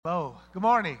Hello. Good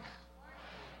morning.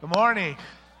 Good morning.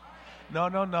 No,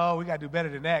 no, no. We got to do better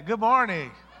than that. Good morning.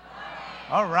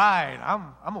 All right.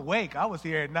 I'm awake. I was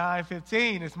here at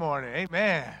 9:15 this morning.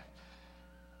 Amen.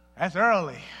 That's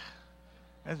early.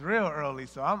 That's real early.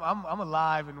 So I'm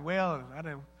alive and well, and I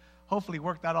done hopefully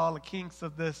worked out all the kinks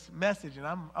of this message, and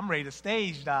I'm ready to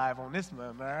stage dive on this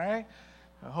one. All right.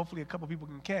 Hopefully a couple people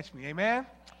can catch me. Amen.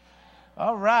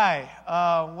 All right.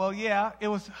 It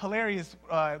was hilarious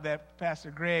that Pastor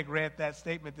Greg read that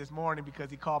statement this morning because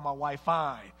he called my wife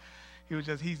fine.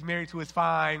 He's married to his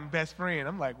fine best friend.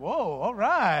 I'm like, whoa, all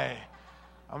right.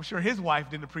 I'm sure his wife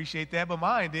didn't appreciate that, but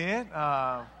mine did.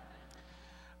 So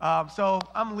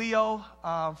I'm Leo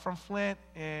from Flint,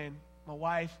 and my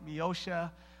wife,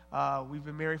 Miosha. We've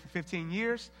been married for 15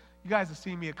 years. You guys have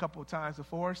seen me a couple of times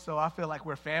before, so I feel like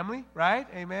we're family, right?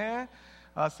 Amen.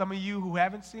 Some of you who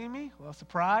haven't seen me, well,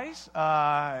 surprise.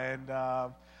 I'm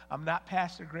not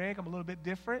Pastor Greg. I'm a little bit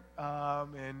different.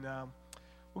 We're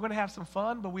going to have some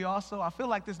fun, but I feel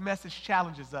like this message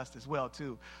challenges us as well,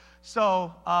 too.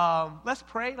 So let's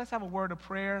pray. Let's have a word of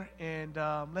prayer, and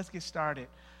let's get started.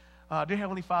 Dear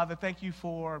Heavenly Father, thank you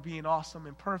for being awesome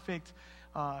and perfect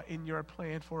in your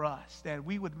plan for us, that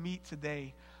we would meet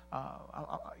today.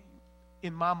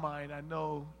 In my mind, I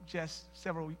know just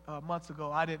several months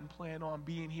ago, I didn't plan on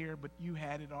being here, but you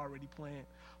had it already planned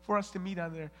for us to meet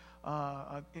in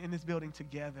this building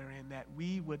together, and that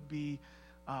we would be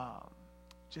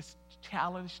just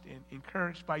challenged and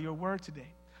encouraged by your word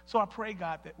today. So I pray,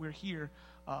 God, that we're here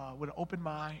with an open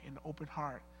mind and an open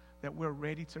heart, that we're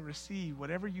ready to receive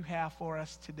whatever you have for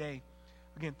us today.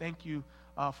 Again, thank you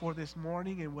for this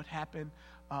morning and what happened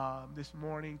this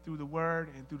morning through the word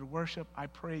and through the worship. I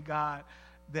pray, God,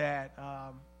 that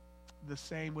the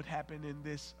same would happen in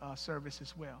this service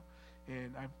as well.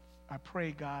 And I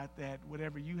pray, God, that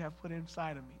whatever you have put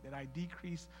inside of me, that I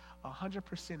decrease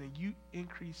 100% and you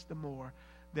increase the more,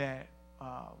 that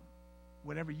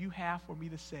whatever you have for me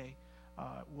to say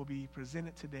will be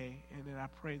presented today. And then I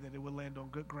pray that it will land on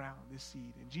good ground, this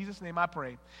seed. In Jesus' name I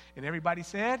pray. And everybody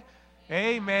said,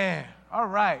 amen. All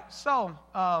right. So,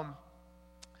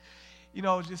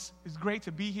 it's great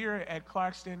to be here at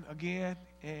Clarkston again,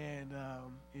 and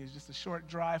it's just a short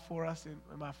drive for us and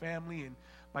my family, and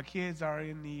my kids are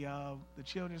in the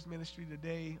children's ministry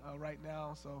today right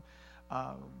now, so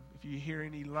if you hear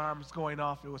any alarms going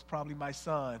off, it was probably my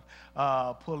son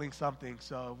pulling something,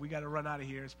 so we got to run out of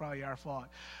here. It's probably our fault.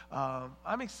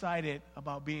 I'm excited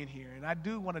about being here, and I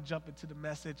do want to jump into the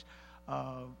message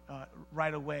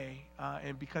right away,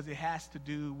 and because it has to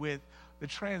do with the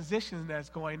transition that's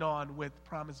going on with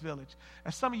Promise Village.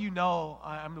 As some of you know,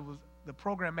 I'm the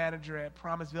program manager at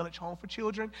Promise Village Home for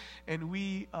Children, and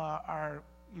we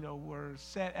we're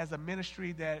set as a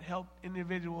ministry that help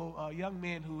individual young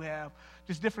men who have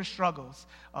just different struggles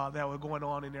that were going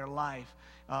on in their life.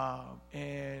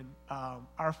 And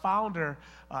our founder,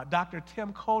 Dr.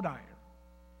 Tim Codiron,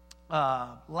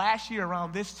 last year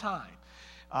around this time,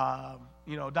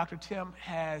 Dr. Tim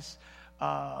has,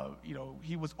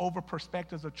 he was over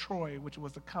Perspectives of Troy, which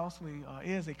was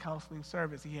is a counseling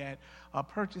service. He had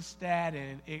purchased that,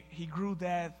 and he grew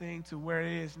that thing to where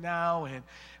it is now. And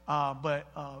but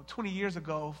 20 years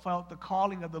ago, felt the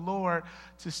calling of the Lord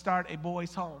to start a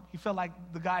boys' home. He felt like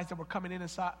the guys that were coming in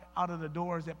and out of the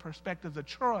doors at Perspectives of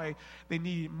Troy, they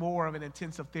needed more of an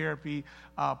intensive therapy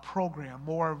program,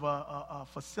 more of a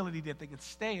facility that they could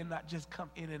stay and not just come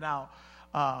in and out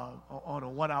on a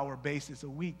 1 hour basis a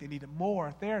week. They needed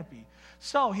more therapy.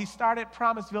 So he started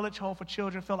Promise Village Home for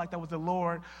Children, felt like that was the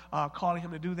Lord calling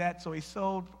him to do that. So he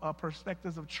sold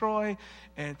Perspectives of Troy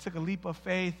and took a leap of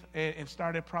faith and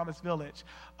started Promise Village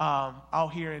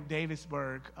out here in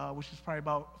Davisburg, which is probably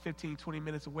about 15, 20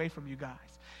 minutes away from you guys.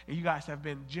 And you guys have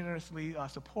been generously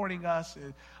supporting us,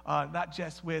 not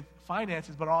just with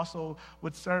finances, but also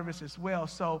with service as well.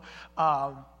 So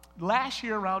last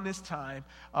year around this time,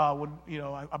 when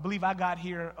I believe I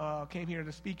came here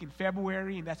to speak in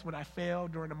February, and that's when I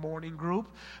failed during the morning group.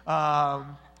 Why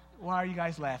are you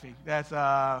guys laughing? That's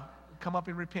come up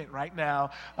and repent right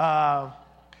now.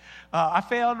 I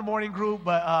failed in the morning group,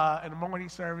 but in the morning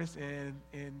service,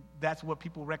 and that's what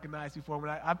people recognize me for.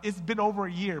 It's been over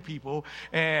a year, people,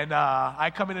 and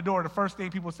I come in the door, the first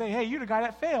thing people say, hey, you're the guy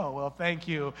that failed. Well, thank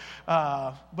you.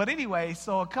 But anyway,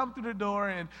 so I come through the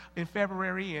door in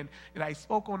February, and I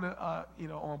spoke on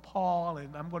on Paul,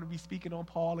 and I'm going to be speaking on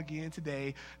Paul again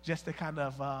today, just to kind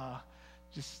of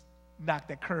just knock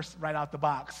that curse right out the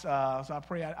box. So I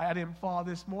pray I didn't fall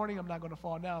this morning. I'm not going to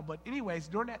fall now. But anyways,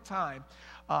 during that time,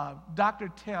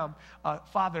 Dr. Tim,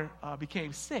 father,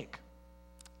 became sick.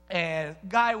 And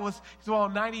guy he's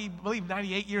around 90, I believe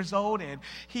 98 years old, and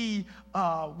he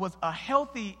was a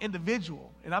healthy individual.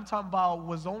 And I'm talking about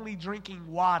was only drinking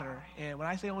water. And when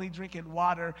I say only drinking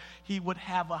water, he would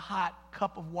have a hot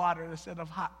cup of water instead of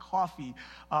hot coffee.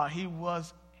 He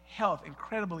was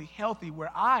incredibly healthy,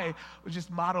 where I would just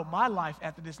model my life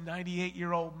after this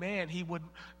 98-year-old man. He would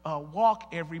walk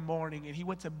every morning, and he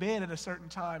went to bed at a certain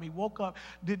time. He woke up,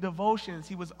 did devotions.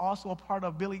 He was also a part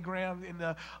of Billy Graham in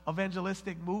the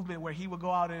evangelistic movement, where he would go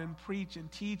out and preach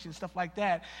and teach and stuff like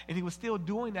that. And he was still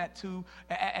doing that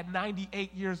at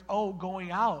 98 years old,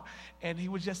 going out. And he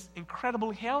was just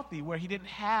incredibly healthy, where he didn't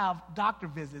have doctor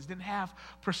visits, didn't have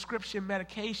prescription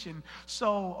medication.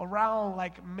 So around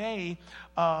like May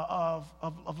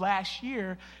of last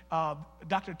year,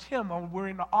 Dr. Tim, we're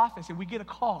in the office, and we get a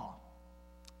call.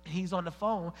 He's on the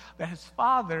phone that his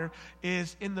father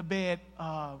is in the bed,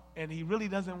 and he really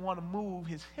doesn't want to move.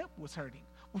 His hip was hurting,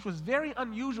 which was very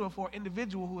unusual for an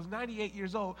individual who was 98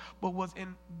 years old, but was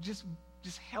in just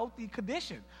healthy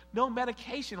condition. No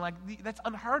medication, that's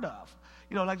unheard of.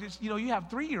 You have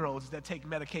 3-year-olds that take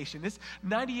medication. This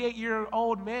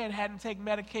 98-year-old man hadn't taken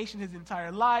medication his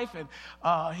entire life,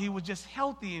 and he was just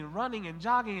healthy and running and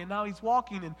jogging, and now he's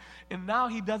walking, and now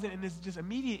he does it in this just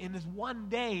immediate, in this one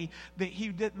day that he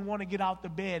didn't want to get out the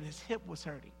bed. His hip was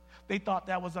hurting. They thought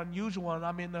that was unusual, and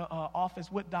I'm in the office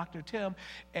with Dr. Tim,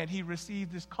 and he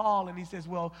received this call, and he says,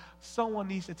 well, someone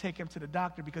needs to take him to the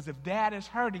doctor, because if Dad is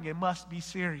hurting, it must be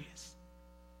serious.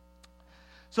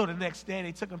 So the next day,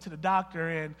 they took him to the doctor,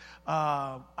 and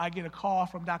I get a call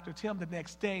from Dr. Tim the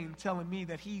next day telling me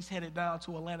that he's headed down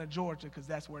to Atlanta, Georgia, because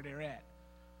that's where they're at.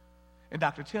 And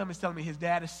Dr. Tim is telling me his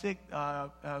dad is sick,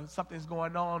 something's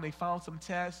going on. They found some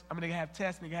tests. They have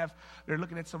tests, and they're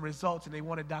looking at some results, and they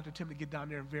wanted Dr. Tim to get down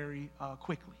there very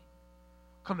quickly.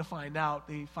 Come to find out,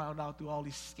 they found out through all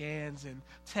these scans and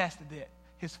tests that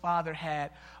his father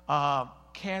had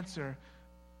cancer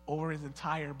over his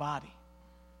entire body.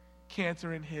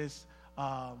 Cancer in his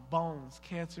bones,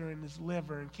 cancer in his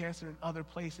liver, and cancer in other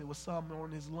places. It was some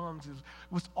in his lungs. It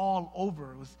was all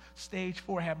over. It was stage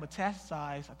 4. It had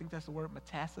metastasized. I think that's the word,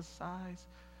 metastasized.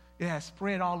 It had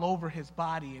spread all over his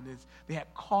body, and they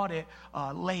had caught it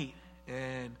late.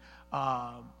 And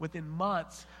within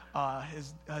months,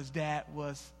 his dad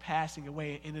was passing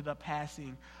away, and ended up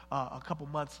passing a couple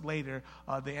months later.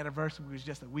 The anniversary was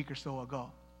just a week or so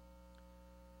ago.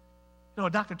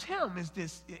 Dr. Tim is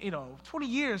this, 20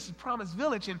 years in Promise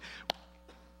Village, and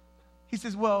he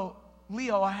says, well,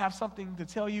 Leo, I have something to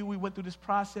tell you. We went through this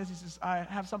process. He says, I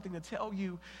have something to tell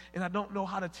you, and I don't know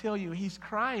how to tell you. He's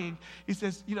crying. He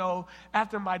says,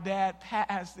 after my dad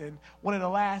passed, and one of the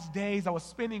last days I was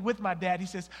spending with my dad, he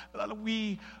says,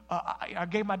 I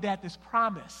gave my dad this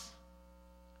promise.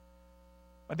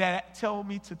 My dad told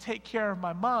me to take care of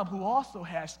my mom, who also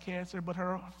has cancer, but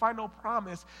her final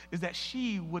promise is that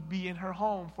she would be in her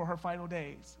home for her final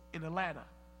days in Atlanta.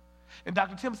 And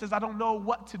Dr. Tim says, I don't know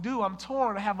what to do. I'm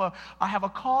torn. I have a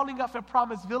calling up at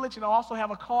Promise Village, and I also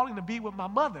have a calling to be with my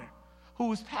mother,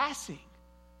 who is passing.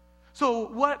 So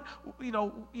what,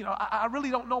 I really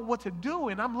don't know what to do.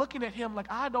 And I'm looking at him like,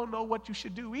 I don't know what you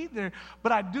should do either.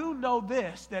 But I do know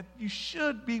this, that you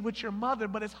should be with your mother.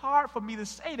 But it's hard for me to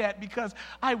say that because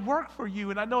I work for you.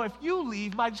 And I know if you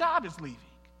leave, my job is leaving.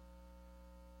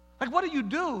 Like, what do you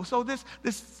do? So this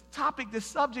topic, this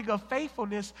subject of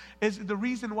faithfulness is the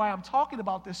reason why I'm talking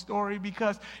about this story,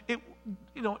 because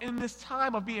in this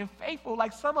time of being faithful,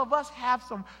 like some of us have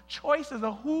some choices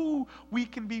of who we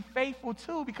can be faithful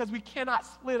to, because we cannot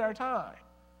split our time.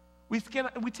 We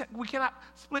cannot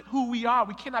split who we are.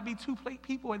 We cannot be two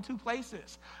people in two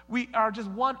places. We are just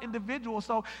one individual.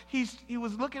 So he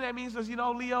was looking at me and says,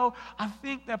 Leo, I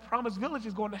think that Promise Village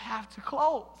is going to have to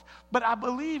close. But I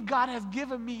believe God has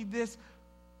given me this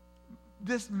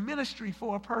ministry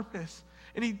for a purpose.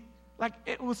 And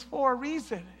it was for a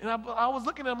reason. And I was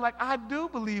looking at him like, I do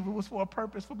believe it was for a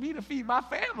purpose, for me to feed my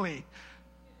family.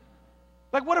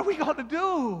 Like, what are we going to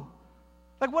do?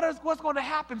 Like, what's going to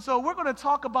happen? So we're going to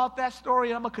talk about that story,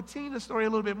 and I'm going to continue the story a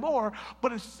little bit more.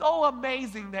 But it's so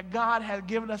amazing that God has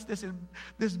given us this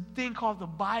thing called the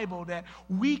Bible that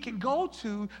we can go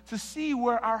to see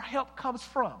where our help comes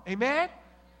from. Amen?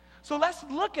 So let's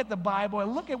look at the Bible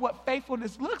and look at what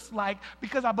faithfulness looks like,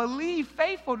 because I believe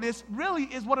faithfulness really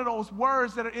is one of those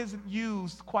words that isn't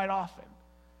used quite often.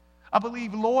 I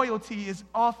believe loyalty is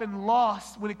often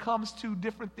lost when it comes to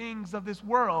different things of this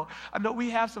world. I know we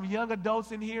have some young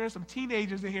adults in here, some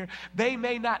teenagers in here. They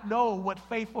may not know what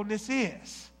faithfulness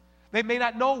is. They may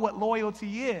not know what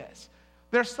loyalty is.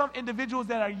 There's some individuals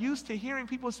that are used to hearing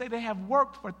people say they have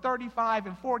worked for 35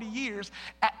 and 40 years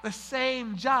at the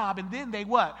same job, and then they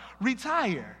what?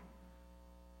 Retire.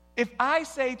 If I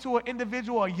say to an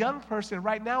individual, a young person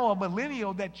right now, a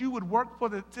millennial, that you would work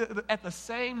at the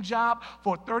same job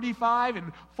for 35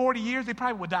 and 40 years, they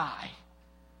probably would die.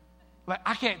 Like,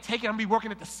 I can't take it. I'm going to be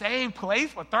working at the same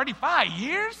place for 35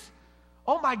 years?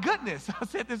 Oh, my goodness. I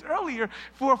said this earlier.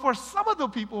 For some of the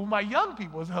people, my young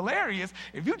people, it's hilarious.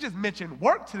 If you just mention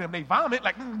work to them, they vomit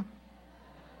like,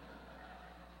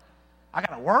 I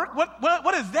got to work?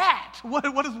 What is that? What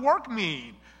does work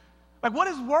mean? Like, what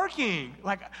is working?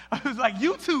 Like, it was like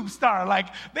YouTube star. Like,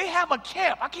 they have a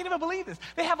camp. I can't even believe this.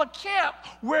 They have a camp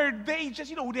where they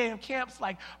just, they have camps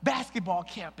like basketball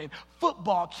camp and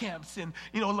football camps and,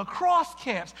 lacrosse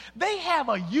camps. They have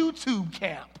a YouTube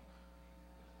camp.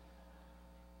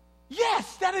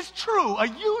 Yes, that is true. A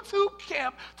YouTube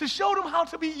camp to show them how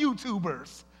to be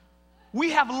YouTubers.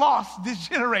 We have lost this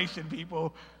generation,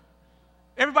 people.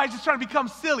 Everybody's just trying to become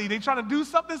silly. They're trying to do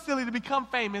something silly to become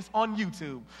famous on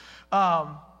YouTube.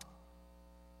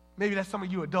 Maybe that's some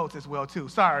of you adults as well, too.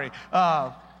 Sorry.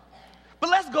 But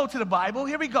let's go to the Bible.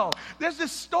 Here we go. There's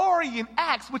this story in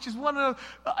Acts, which is one of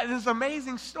this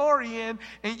amazing story, and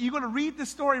you're going to read this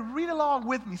story. Read along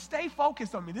with me. Stay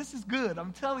focused on me. This is good.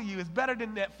 I'm telling you, it's better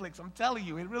than Netflix. I'm telling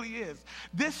you, it really is.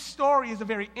 This story is a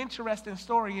very interesting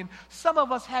story, and some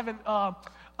of us haven't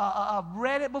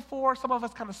read it before. Some of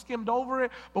us kind of skimmed over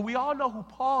it, but we all know who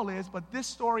Paul is. But this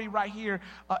story right here,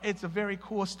 it's a very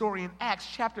cool story. In Acts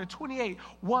chapter 28,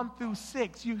 1 through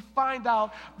 6, you find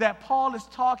out that Paul is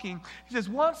talking. He says,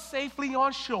 once safely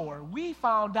on shore, we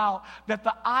found out that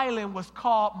the island was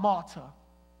called Malta.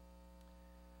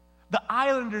 The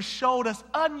islanders showed us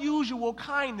unusual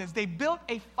kindness. They built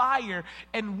a fire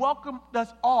and welcomed us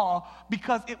all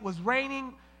because it was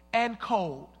raining and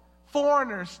cold.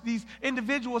 Foreigners, these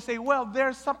individuals say, well,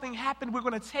 there's something happened. We're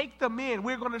going to take them in.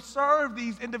 We're going to serve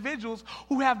these individuals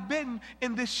who have been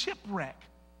in this shipwreck.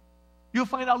 You'll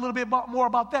find out a little bit more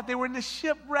about that. They were in this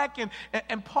shipwreck,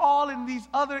 and Paul and these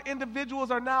other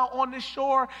individuals are now on the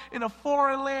shore in a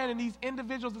foreign land, and these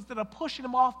individuals, instead of pushing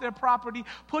them off their property,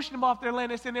 pushing them off their land,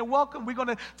 they're saying, they're welcome. We're going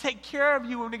to take care of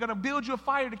you, and they're going to build you a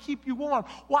fire to keep you warm.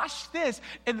 Watch this.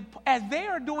 And as they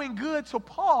are doing good to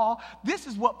Paul, this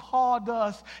is what Paul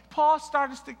does. Paul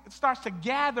starts to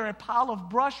gather a pile of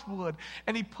brushwood,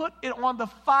 and he put it on the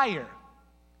fire.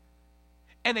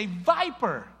 And a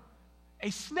viper, a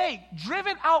snake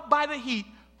driven out by the heat,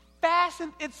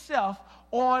 fastened itself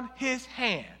on his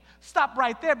hand. Stop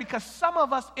right there, because some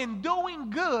of us, in doing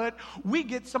good, we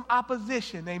get some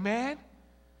opposition. Amen?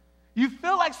 You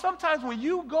feel like sometimes when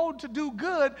you go to do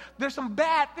good, there's some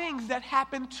bad things that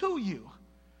happen to you.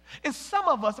 And some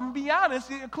of us, I'm going to be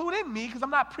honest, including me, because I'm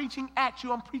not preaching at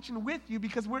you, I'm preaching with you,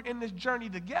 because we're in this journey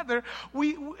together.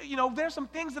 There's some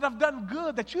things that I've done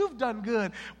good, that you've done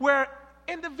good, where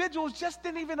individuals just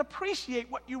didn't even appreciate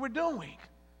what you were doing.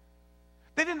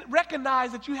 They didn't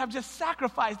recognize that you have just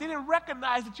sacrificed. They didn't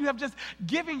recognize that you have just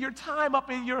given your time up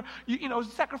and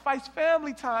sacrificed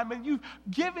family time, and you've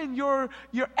given your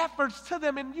efforts to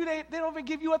them, and they don't even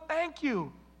give you a thank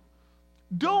you.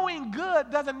 Doing good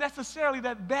doesn't necessarily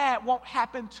that bad won't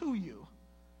happen to you.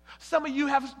 Some of you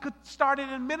have started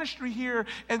in ministry here,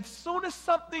 and as soon as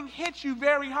something hits you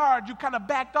very hard, you kind of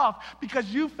backed off because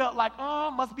you felt like,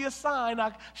 must be a sign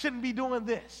I shouldn't be doing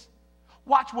this.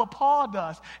 Watch what Paul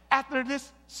does. After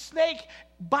this snake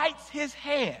bites his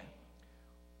hand,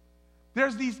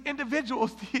 there's these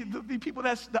individuals, the people,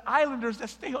 the islanders that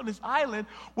stay on this island,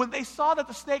 when they saw that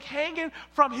the snake hanging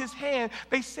from his hand,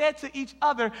 they said to each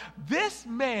other, this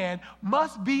man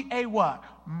must be a what?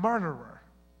 Murderer.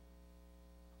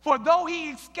 For though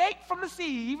he escaped from the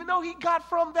sea, even though he got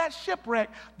from that shipwreck,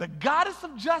 the goddess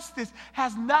of justice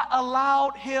has not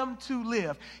allowed him to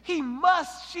live. She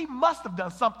must have done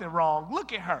something wrong.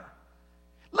 Look at her.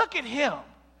 Look at him.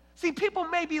 See, people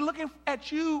may be looking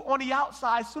at you on the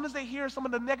outside as soon as they hear some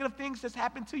of the negative things that's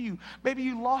happened to you. Maybe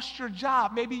you lost your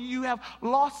job. Maybe you have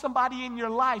lost somebody in your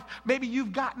life. Maybe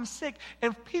you've gotten sick.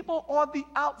 And people on the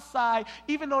outside,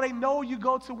 even though they know you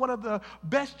go to one of the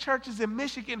best churches in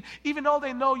Michigan, even though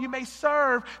they know you may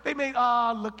serve, they may,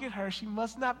 look at her. She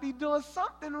must not be doing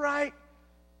something right.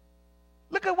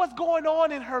 Look at what's going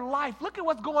on in her life. Look at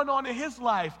what's going on in his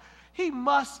life.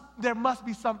 There must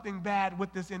be something bad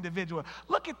with this individual.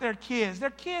 Look at their kids. Their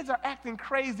kids are acting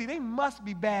crazy. They must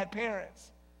be bad parents.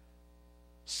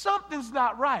 Something's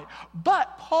not right.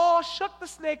 But Paul shook the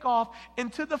snake off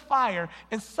into the fire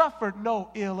and suffered no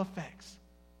ill effects.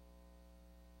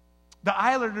 The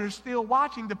islanders still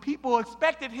watching. The people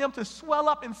expected him to swell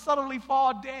up and suddenly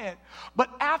fall dead. But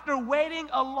after waiting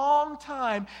a long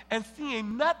time and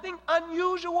seeing nothing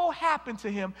unusual happen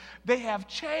to him, they have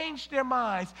changed their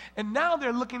minds. And now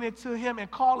they're looking into him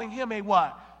and calling him a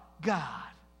what? God.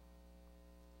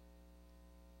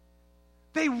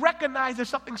 They recognize there's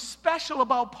something special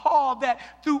about Paul, that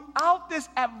throughout this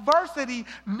adversity,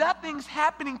 nothing's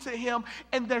happening to him,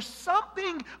 and there's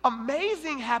something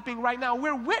amazing happening right now.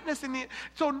 We're witnessing it.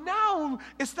 So now,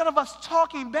 instead of us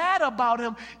talking bad about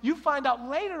him, you find out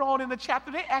later on in the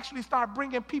chapter, they actually start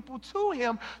bringing people to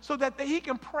him so that he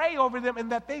can pray over them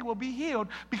and that they will be healed.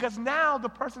 Because now the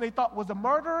person they thought was a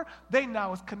murderer, they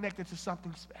now is connected to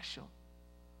something special.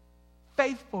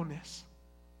 Faithfulness.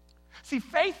 See,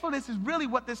 faithfulness is really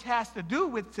what this has to do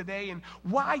with today, and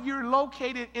why you're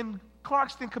located in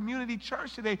Clarkston Community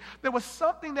Church today. There was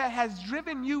something that has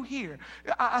driven you here.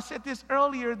 I said this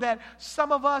earlier, that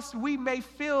some of us, we may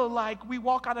feel like we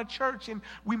walk out of church and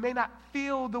we may not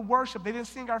feel the worship. They didn't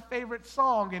sing our favorite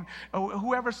song, and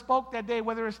whoever spoke that day,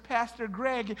 whether it's Pastor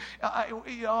Greg,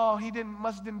 he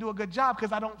must didn't do a good job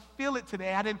because I don't feel it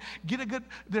today. I didn't get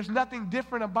there's nothing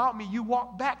different about me. You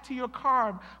walk back to your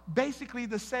car basically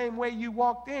the same way you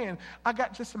walked in. I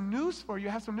got just some news for you.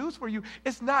 I have some news for you.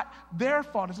 It's not their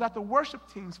fault. It's not the worship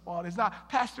team's fault. It's not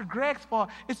Pastor Greg's fault.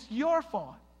 It's your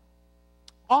fault.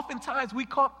 Oftentimes we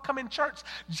come in church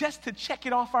just to check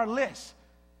it off our list.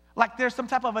 Like there's some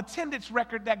type of attendance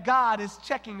record that God is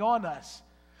checking on us.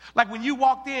 Like when you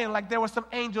walked in, like there was some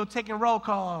angel taking roll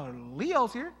call.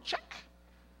 Leo's here, check.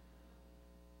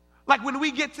 Like when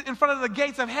we get in front of the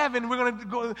gates of heaven, we're going to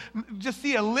go just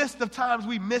see a list of times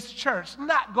we missed church.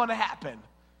 Not going to happen.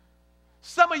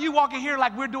 Some of you walk in here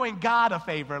like we're doing God a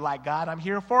favor. Like, God, I'm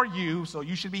here for you, so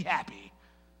you should be happy.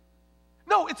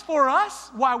 No, it's for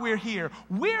us why we're here.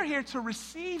 We're here to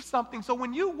receive something. So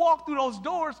when you walk through those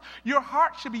doors, your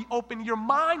heart should be open, your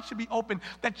mind should be open,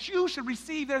 that you should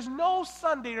receive. There's no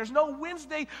Sunday, there's no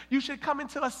Wednesday you should come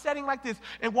into a setting like this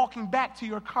and walking back to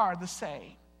your car the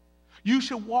same. You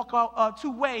should walk out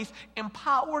 2 ways,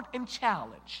 empowered and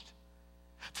challenged.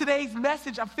 Today's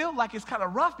message, I feel like it's kind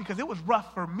of rough because it was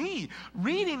rough for me.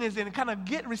 Reading this and kind of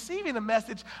receiving the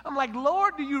message, I'm like,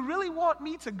 Lord, do you really want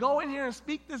me to go in here and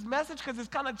speak this message? Because it's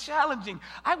kind of challenging.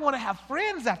 I want to have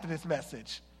friends after this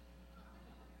message.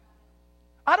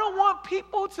 I don't want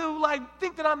people to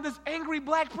think that I'm this angry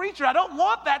black preacher. I don't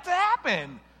want that to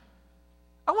happen.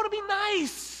 I want to be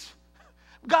nice.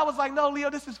 God was like, no, Leo,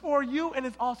 this is for you and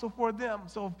it's also for them.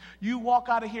 So if you walk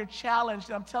out of here challenged,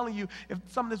 and I'm telling you, if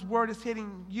some of this word is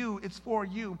hitting you, it's for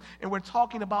you. And we're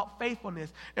talking about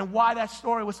faithfulness. And why that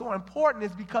story was so important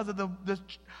is because of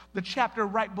the chapter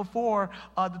right before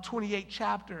the 28th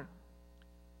chapter.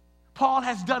 Paul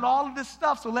has done all of this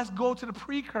stuff, so let's go to the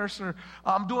precursor.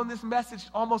 I'm doing this message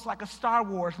almost like a Star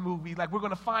Wars movie. Like we're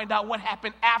going to find out what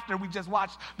happened after we just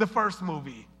watched the first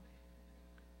movie.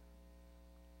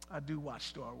 I do watch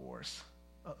Star Wars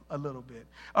a little bit.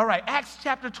 All right, Acts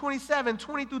chapter 27,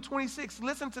 20 through 26.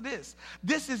 Listen to this.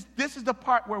 This is the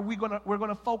part where we're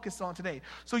gonna focus on today.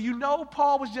 So you know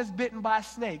Paul was just bitten by a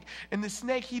snake, and the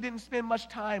snake he didn't spend much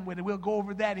time with it. We'll go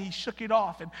over that. And he shook it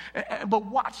off. But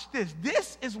watch this.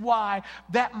 This is why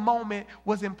that moment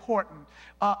was important.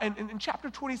 In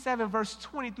chapter 27, verse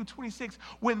 20 through 26,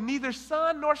 when neither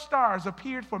sun nor stars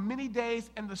appeared for many days,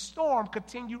 and the storm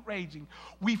continued raging,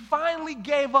 we finally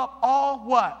gave up all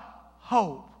what?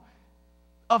 Hope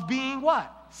of being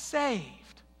what? Saved.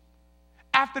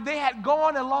 After they had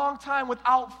gone a long time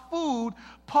without food,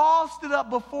 Paul stood up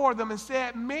before them and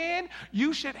said, men,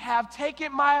 you should have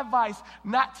taken my advice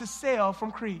not to sail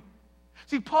from Crete.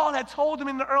 See, Paul had told them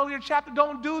in the earlier chapter,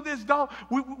 don't do this,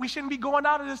 we shouldn't be going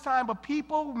out at this time. But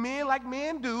people, men like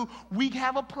men do, we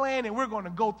have a plan and we're going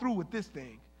to go through with this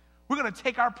thing. We're going to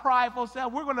take our prideful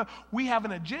self. We have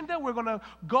an agenda. We're going to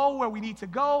go where we need to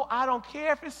go. I don't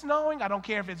care if it's snowing. I don't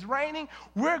care if it's raining.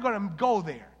 We're going to go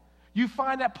there. You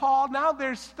find that Paul, now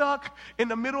they're stuck in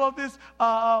the middle of this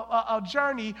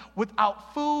journey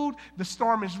without food. The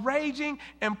storm is raging,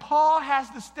 and Paul has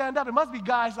to stand up. It must be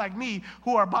guys like me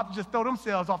who are about to just throw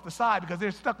themselves off the side because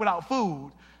they're stuck without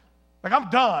food. Like, I'm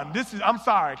done. I'm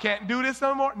sorry. Can't do this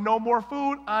no more. No more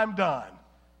food. I'm done.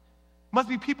 Must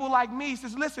be people like me. He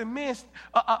says, listen, men,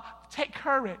 take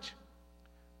courage.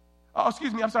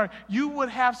 You would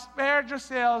have spared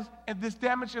yourselves at this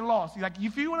damage and loss. Like,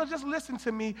 if you would have just listened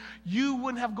to me, you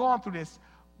wouldn't have gone through this.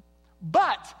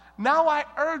 But now I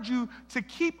urge you to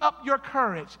keep up your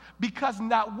courage, because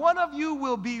not one of you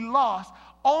will be lost.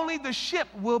 Only the ship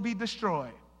will be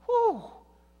destroyed. Whew.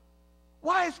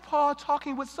 Why is Paul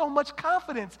talking with so much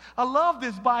confidence? I love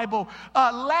this Bible.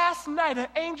 Last night, an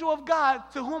angel of God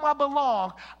to whom I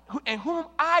belong and whom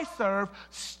I serve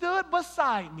stood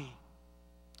beside me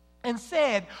and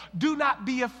said, do not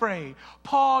be afraid.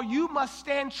 Paul, you must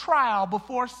stand trial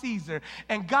before Caesar,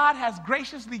 and God has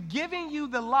graciously given you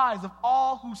the lives of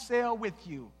all who sail with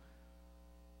you.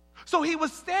 So he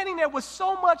was standing there with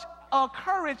so much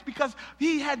courage because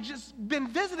he had just been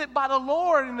visited by the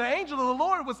Lord, and the angel of the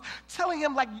Lord was telling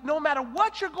him, like, no matter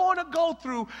what you're going to go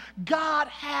through, God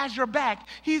has your back.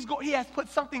 He has put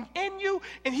something in you,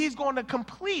 and he's going to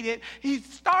complete it. He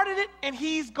started it, and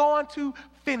he's going to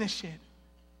finish it.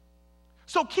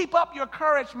 So keep up your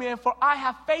courage, man, for I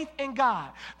have faith in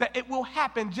God that it will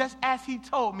happen just as he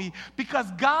told me, because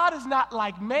God is not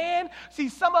like man. See,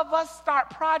 some of us start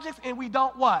projects and we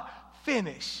don't what?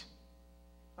 Finish.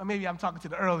 Or maybe I'm talking to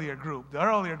the earlier group. The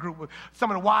earlier group,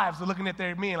 some of the wives are looking at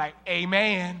their men like,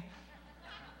 amen.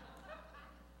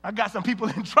 I got some people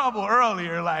in trouble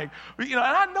earlier, like, and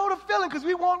I know the feeling, because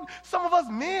some of us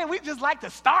men, we just like to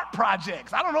start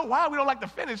projects. I don't know why we don't like to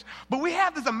finish, but we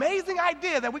have this amazing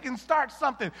idea that we can start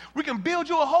something. We can build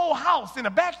you a whole house in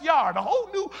the backyard, a whole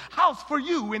new house for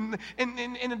you and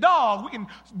the dog. We can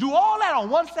do all that on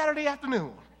one Saturday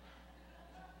afternoon.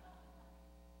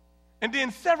 And then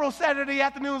several Saturday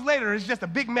afternoons later, it's just a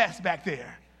big mess back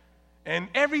there. And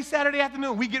every Saturday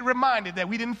afternoon, we get reminded that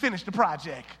we didn't finish the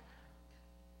project.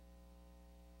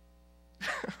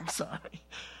 I'm sorry.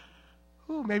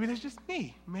 Ooh, maybe that's just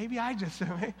me. Maybe I'm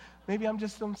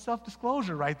just some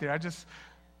self-disclosure right there.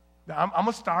 I'm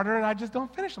a starter and I just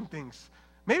don't finish some things.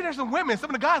 Maybe there's some women,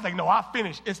 some of the guys like, no, I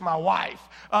finished. It's my wife.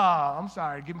 I'm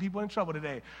sorry, getting people in trouble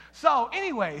today. So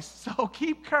anyways,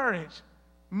 keep courage.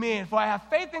 Men, for I have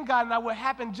faith in God, and that will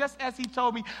happen just as he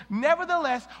told me.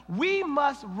 Nevertheless, we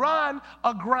must run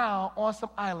aground on some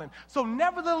island. So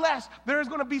nevertheless, there's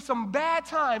going to be some bad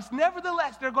times.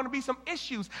 Nevertheless, there are going to be some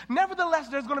issues. Nevertheless,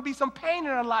 there's going to be some pain in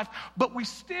our life. But we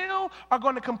still are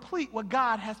going to complete what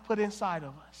God has put inside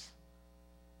of us.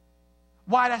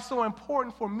 Why that's so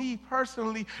important for me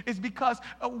personally is because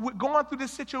we're going through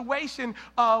this situation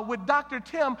with Dr.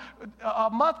 Tim. A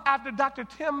month after Dr.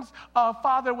 Tim's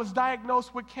father was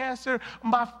diagnosed with cancer,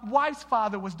 my wife's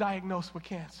father was diagnosed with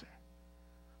cancer.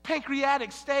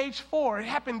 Pancreatic, stage 4. It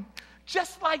happened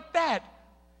just like that.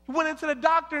 He went into the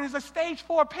doctor and it's a stage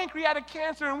 4 pancreatic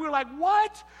cancer, and we were like,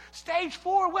 what? Stage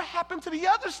 4? What happened to the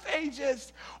other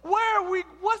stages? Where are we?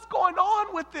 What's going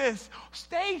on with this?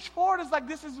 Stage 4 is like,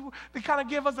 this is, they kind of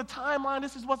give us a timeline.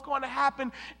 This is what's going to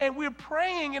happen. And we're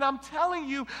praying, and I'm telling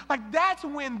you, like, that's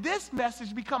when this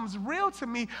message becomes real to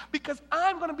me, because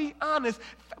I'm going to be honest.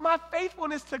 My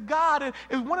faithfulness to God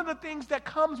is one of the things that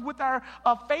comes with our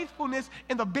faithfulness,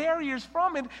 and the barriers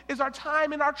from it is our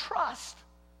time and our trust.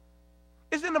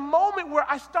 Is in the moment where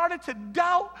I started to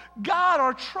doubt God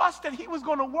or trust that he was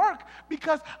going to work,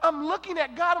 because I'm looking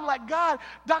at God. I'm like, God,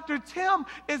 Dr. Tim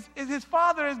is his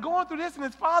father is going through this, and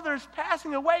his father is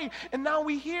passing away. And now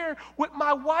we hear with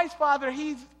my wife's father,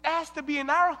 he's asked to be in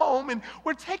our home, and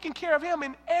we're taking care of him.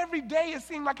 And every day it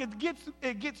seems like it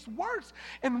gets worse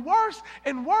and worse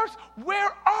and worse.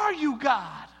 Where are you,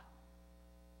 God?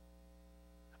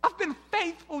 I've been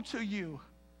faithful to you.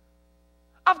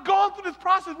 I've gone through this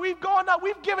process. We've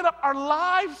given up our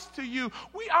lives to you.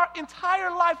 Our entire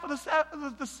life for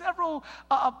the several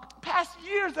past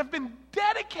years have been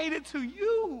dedicated to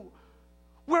you.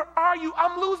 Where are you?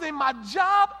 I'm losing my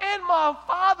job and my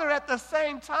father at the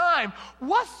same time.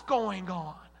 What's going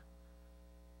on?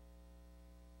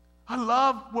 I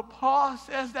love what Paul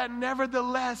says, that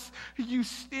nevertheless, you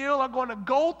still are going to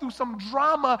go through some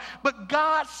drama, but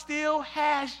God still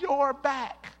has your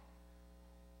back.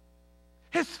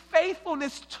 His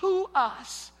faithfulness to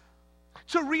us,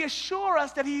 to reassure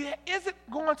us that he isn't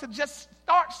going to just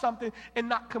start something and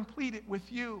not complete it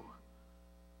with you.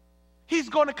 He's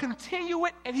going to continue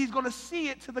it, and he's going to see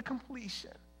it to the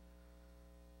completion.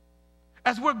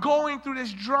 As we're going through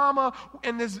this drama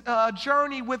and this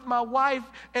journey with my wife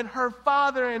and her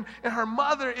father and her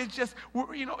mother, it's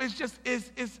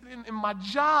in my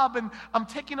job, and I'm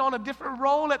taking on a different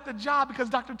role at the job because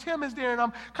Dr. Tim is there, and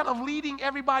I'm kind of leading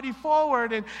everybody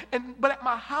forward. But at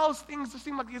my house, things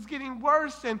seem like it's getting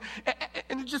worse, and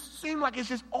it just seemed like it's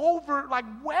just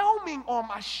overwhelming on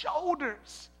my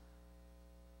shoulders.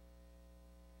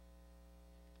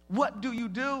 What do you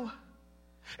do?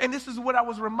 And this is what I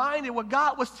was reminded, what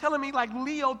God was telling me, like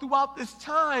Leo, throughout this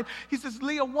time. He says,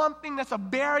 Leo, one thing that's a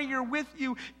barrier with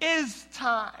you is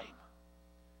time.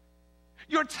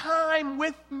 Your time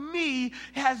with me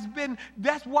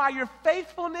that's why your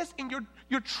faithfulness and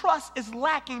your trust is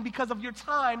lacking, because of your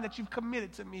time that you've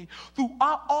committed to me. Through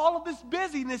all of this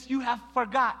busyness, you have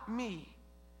forgot me.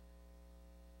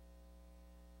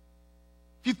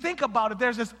 If you think about it,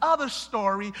 there's this other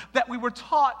story that we were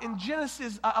taught in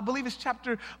Genesis, I believe it's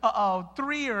chapter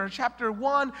 3 or chapter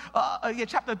 1,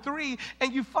 chapter 3,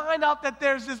 and you find out that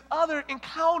there's this other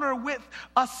encounter with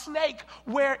a snake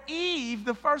where Eve,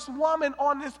 the first woman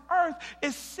on this earth,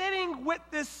 is sitting with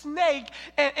this snake,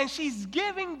 and she's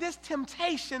giving this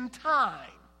temptation time.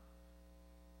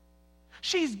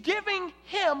 She's giving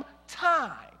him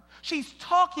time. She's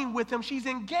talking with him. She's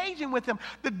engaging with him.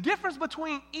 The difference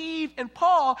between Eve and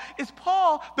Paul is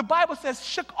Paul, the Bible says,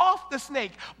 shook off the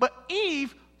snake, but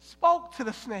Eve spoke to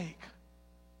the snake.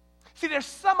 See, there's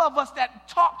some of us that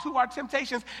talk to our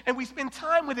temptations and we spend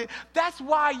time with it. That's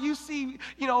why you see,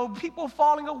 people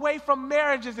falling away from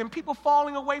marriages and people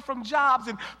falling away from jobs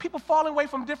and people falling away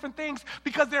from different things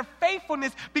because their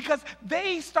faithfulness, because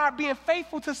they start being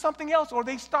faithful to something else, or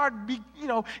they start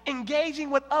engaging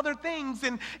with other things,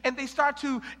 and they start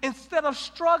to, instead of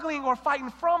struggling or fighting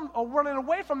from or running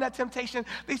away from that temptation,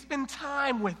 they spend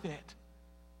time with it.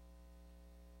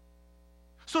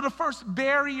 So the first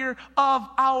barrier of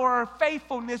our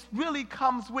faithfulness really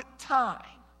comes with time.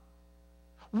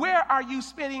 Where are you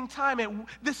spending time at?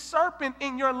 This serpent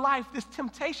in your life, this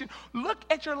temptation, look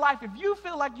at your life. If you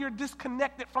feel like you're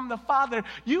disconnected from the Father,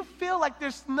 you feel like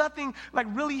there's nothing like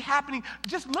really happening,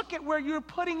 just look at where you're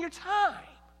putting your time.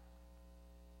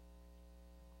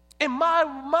 In my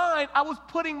mind, I was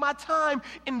putting my time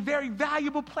in very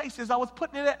valuable places. I was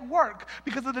putting it at work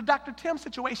because of the Dr. Tim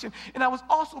situation. And I was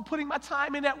also putting my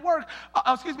time in at work,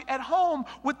 at home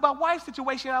with my wife's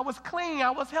situation. I was cleaning, I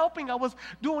was helping, I was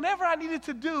doing whatever I needed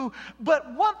to do.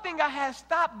 But one thing I had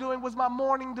stopped doing was my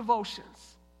morning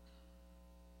devotions,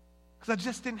 because I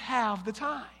just didn't have the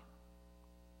time.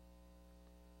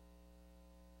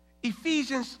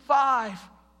 Ephesians 5,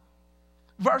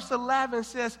 verse 11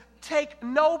 says, take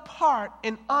no part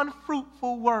in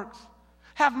unfruitful works.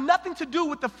 Have nothing to do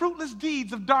with the fruitless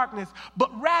deeds of darkness, but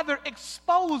rather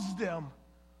expose them.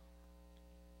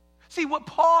 See, what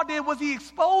Paul did was he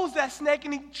exposed that snake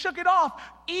and he shook it off.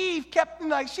 Eve kept,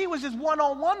 she was just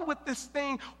one-on-one with this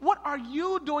thing. What are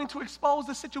you doing to expose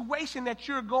the situation that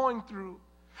you're going through?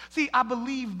 See, I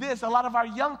believe this. A lot of our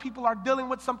young people are dealing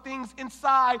with some things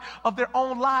inside of their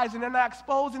own lives, and they're not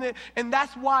exposing it, and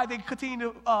that's why they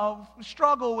continue to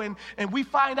struggle. And we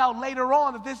find out later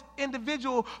on that this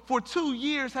individual for 2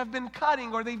 years have been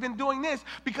cutting, or they've been doing this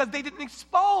because they didn't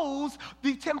expose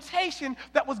the temptation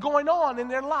that was going on in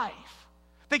their life.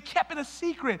 They kept it a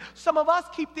secret. Some of us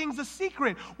keep things a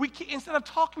secret. Instead of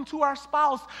talking to our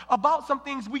spouse about some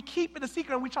things, we keep it a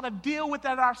secret and we try to deal with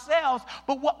that ourselves.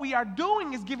 But what we are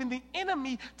doing is giving the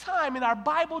enemy time, and our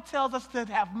Bible tells us to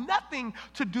have nothing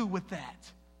to do with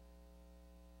that.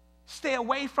 Stay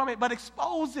away from it, but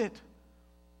expose it.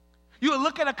 You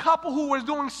look at a couple who was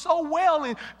doing so well,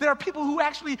 and there are people who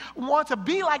actually want to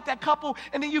be like that couple,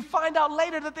 and then you find out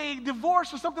later that they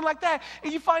divorced or something like that,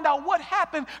 and you find out what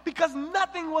happened because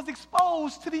nothing was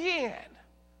exposed to the end.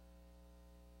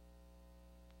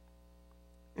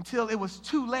 Until it was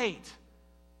too late.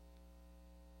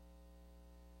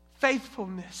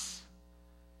 Faithfulness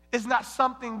is not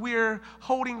something we're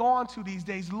holding on to these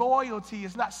days. Loyalty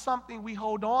is not something we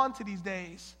hold on to these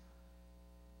days.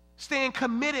 Staying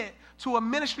committed to a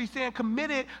ministry, staying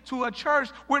committed to a church,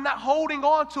 we're not holding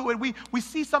on to it. We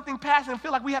see something pass and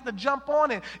feel like we have to jump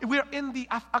on it. We're in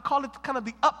I call it kind of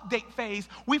the update phase.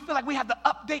 We feel like we have to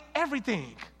update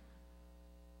everything.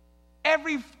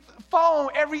 Every phone,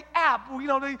 every app,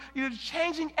 you're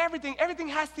changing everything. Everything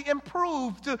has to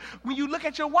improve. When you look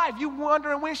at your wife, you're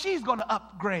wondering when she's going to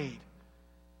upgrade.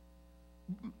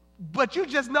 But you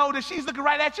just know that she's looking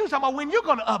right at you, talking about when you're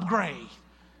going to upgrade.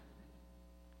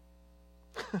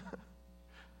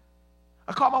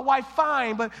 I call my wife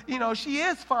fine, but she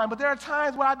is fine, but there are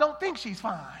times when I don't think she's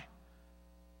fine.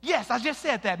 Yes, I just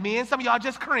said that, men. Some of y'all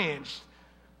just cringed.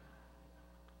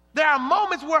 There are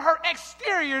moments where her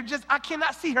exterior I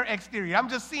cannot see her exterior. I'm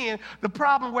just seeing the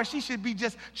problem where she should be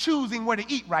just choosing where to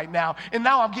eat right now, and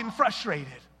now I'm getting frustrated.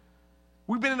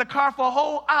 We've been in the car for a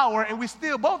whole hour, and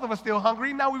both of us still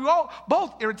hungry. Now we're all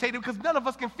both irritated because none of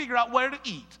us can figure out where to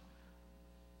eat.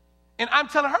 And I'm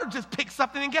telling her, just pick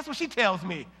something, and guess what she tells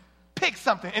me? Pick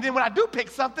something. And then when I do pick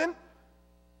something,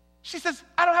 she says,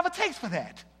 I don't have a taste for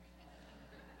that.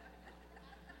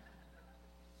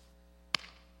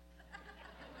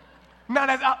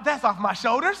 Now that's off my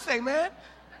shoulders, amen.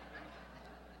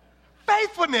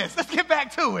 Faithfulness, let's get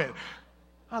back to it.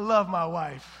 I love my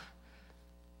wife.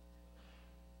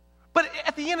 But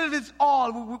at the end of this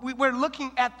all, we're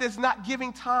looking at this, not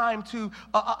giving time to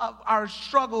our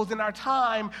struggles and our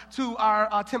time to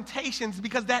our temptations,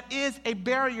 because that is a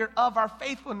barrier of our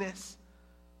faithfulness.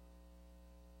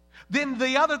 Then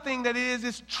the other thing that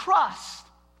is trust.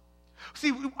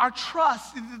 See, our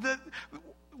trust,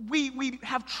 we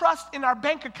have trust in our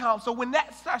bank account. So when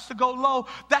that starts to go low,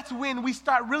 that's when we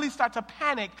really start to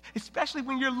panic, especially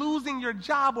when you're losing your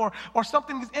job or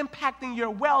something is impacting your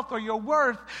wealth or your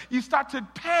worth. You start to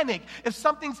panic. If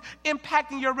something's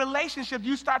impacting your relationship,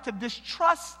 you start to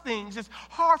distrust things. It's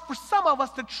hard for some of us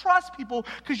to trust people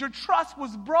because your trust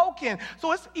was broken.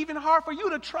 So it's even hard for you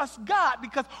to trust God,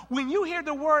 because when you hear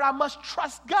the word, I must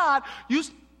trust God, you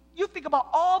think about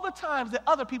all the times that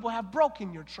other people have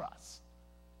broken your trust.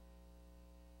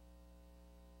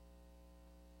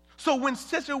 So when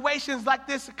situations like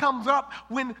this comes up,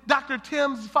 when Dr.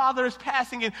 Tim's father is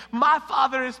passing and my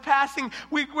father is passing,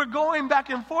 we're going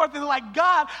back and forth, and like,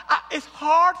 God, it's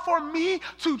hard for me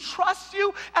to trust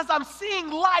you as I'm seeing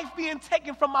life being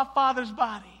taken from my father's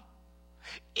body.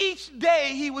 Each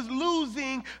day he was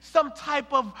losing some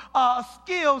type of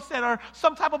skill set or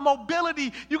some type of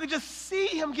mobility. You could just see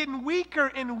him getting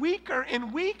weaker and weaker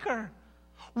and weaker.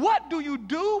 What do you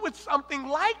do with something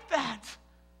like that?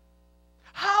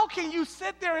 How can you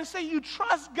sit there and say you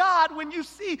trust God when you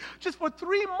see just for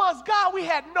 3 months, God, we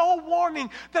had no warning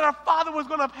that our father was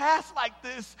going to pass like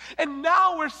this. And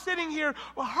now we're sitting here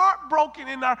heartbroken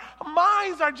and our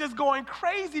minds are just going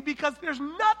crazy because there's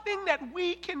nothing that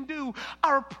we can do.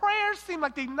 Our prayers seem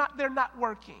like they're not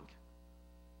working.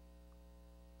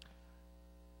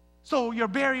 So your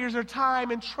barriers are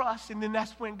time and trust, and then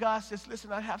that's when God says,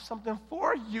 listen, I have something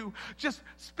for you. Just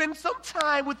spend some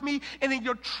time with me, and then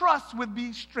your trust will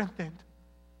be strengthened.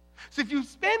 So if you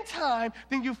spend time,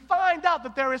 then you find out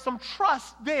that there is some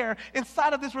trust there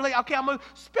inside of this relationship. Okay, I'm going to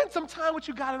spend some time with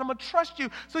you, God, and I'm going to trust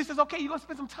you. So he says, okay, you're going to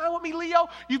spend some time with me, Leo?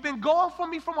 You've been gone from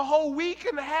me from a whole week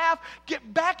and a half.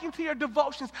 Get back into your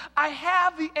devotions. I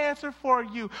have the answer for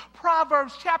you.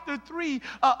 Proverbs chapter 3,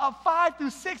 5 through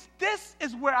 6, this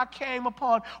is where I came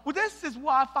upon. Well, this is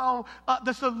where I found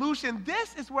the solution.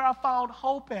 This is where I found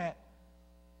hope at.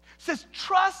 It says,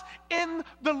 trust in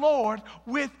the Lord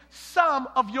with some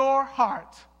of your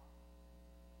heart.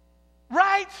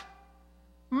 Right?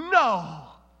 No.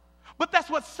 But that's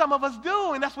what some of us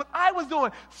do, and that's what I was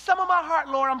doing. Some of my heart,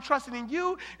 Lord, I'm trusting in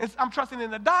you, and I'm trusting in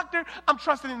the doctor, I'm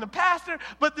trusting in the pastor,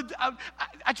 but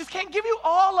I just can't give you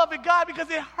all of it, God,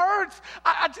 because it hurts.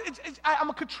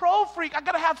 I'm a control freak. I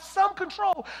got to have some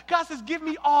control. God says, give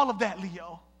me all of that,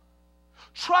 Leo.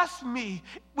 Trust me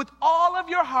with all of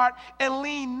your heart and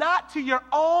lean not to your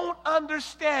own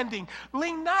understanding.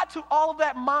 Lean not to all of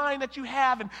that mind that you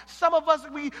have. And some of us,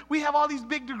 we have all these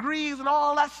big degrees and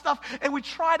all that stuff, and we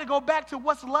try to go back to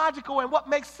what's logical and what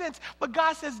makes sense. But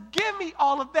God says, give me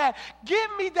all of that. Give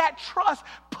me that trust.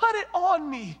 Put it on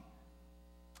me.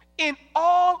 In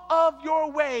all of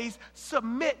your ways,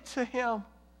 submit to him.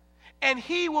 And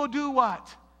he will do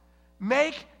what?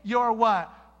 Make your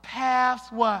what?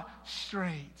 Paths what?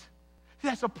 Straight.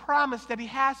 That's a promise that he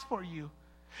has for you,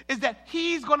 is that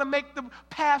he's going to make the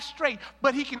path straight.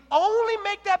 But he can only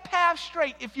make that path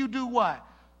straight if you do what?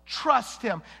 Trust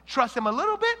him. Trust him a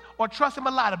little bit or trust him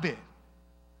a lot of bit.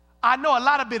 I know a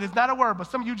lot of bit is not a word, but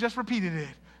some of you just repeated it.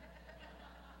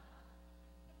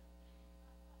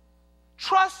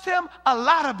 Trust him a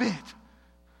lot of bit.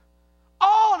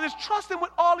 All this, trust him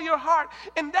with all of your heart.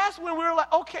 And that's when we're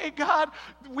like, okay, God,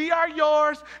 we are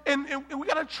yours, and we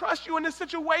got to trust you in this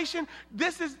situation.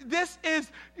 This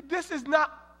is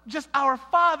not just our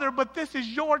father, but this is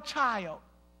your child.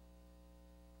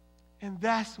 And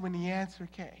that's when the answer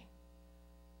came.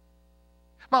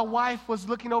 My wife was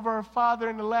looking over her father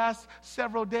in the last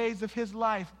several days of his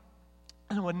life.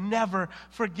 I will never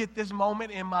forget this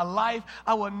moment in my life.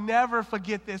 I will never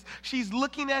forget this. She's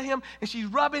looking at him, and she's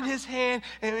rubbing his hand,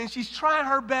 and she's trying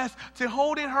her best to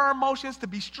hold in her emotions, to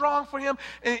be strong for him.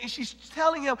 And she's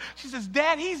telling him, she says,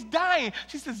 Dad, he's dying.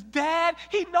 She says, Dad,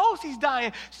 he knows he's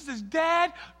dying. She says,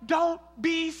 Dad, don't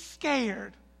be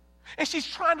scared. And she's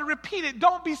trying to repeat it.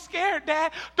 Don't be scared,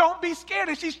 Dad. Don't be scared.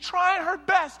 And she's trying her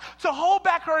best to hold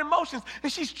back her emotions.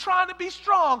 And she's trying to be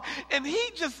strong. And he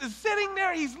just is sitting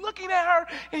there. He's looking at her.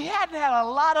 And he hadn't had a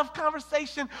lot of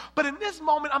conversation. But in this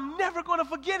moment, I'm never going to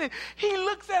forget it. He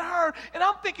looks at her. And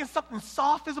I'm thinking something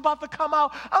soft is about to come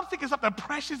out. I'm thinking something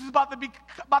precious is about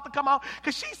to come out.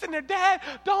 Because she's sitting there, Dad,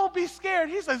 don't be scared.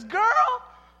 He says, girl,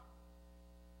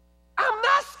 I'm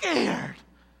not scared.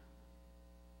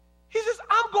 He says,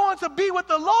 I'm going to be with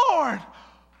the Lord.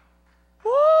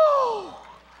 Woo!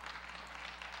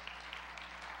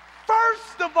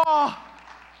 First of all,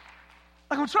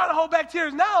 like I'm trying to hold back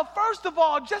tears now. First of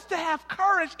all, just to have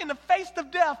courage in the face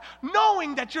of death,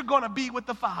 knowing that you're going to be with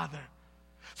the Father.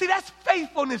 See, that's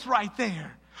faithfulness right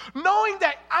there. knowing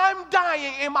that I'm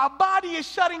dying and my body is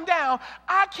shutting down.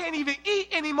 I can't even eat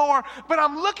anymore, but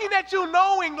I'm looking at you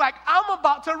knowing like I'm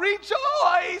about to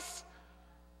rejoice.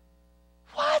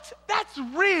 What? That's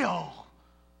real.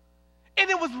 And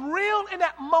it was real in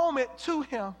that moment to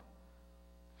him.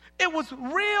 It was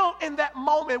real in that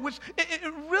moment, which it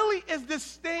really is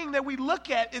this thing that we look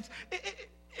at. It's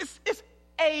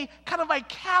a kind of a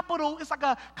capital, it's like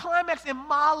a climax in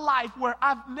my life where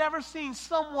I've never seen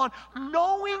someone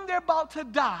knowing they're about to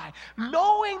die,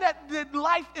 knowing that their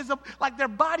life is like their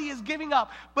body is giving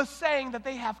up, but saying that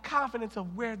they have confidence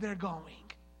of where they're going.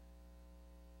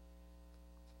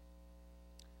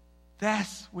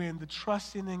 That's when the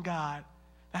trusting in God,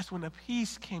 that's when the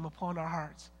peace came upon our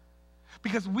hearts.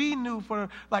 Because we knew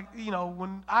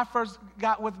when I first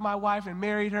got with my wife and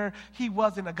married her, he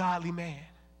wasn't a godly man.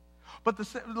 But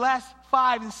the last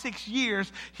 5 and 6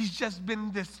 years, he's just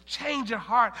been this change of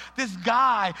heart, this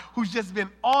guy who's just been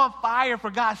on fire for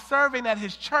God, serving at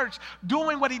his church,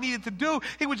 doing what he needed to do.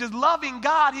 He was just loving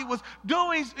God. He was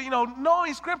doing,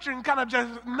 knowing scripture and kind of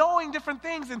just knowing different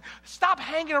things and stopped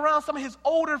hanging around some of his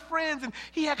older friends. And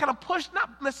he had kind of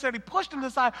not necessarily pushed them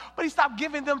aside, but he stopped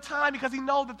giving them time because he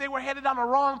knew that they were headed down the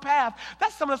wrong path.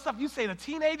 That's some of the stuff you say to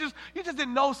teenagers. You just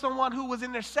didn't know someone who was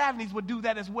in their 70s would do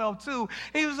that as well too.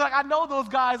 And he was like, I know those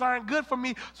guys aren't good for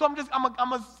me, so I'm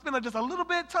gonna spend just a little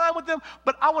bit of time with them,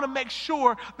 but I want to make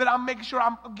sure that I'm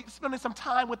spending some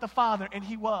time with the Father, and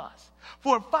he was.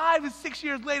 For 5 and 6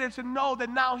 years later, to know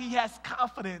that now he has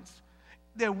confidence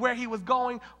that where he was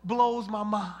going blows my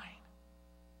mind.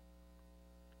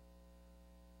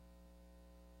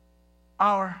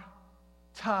 Our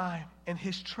time and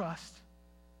his trust.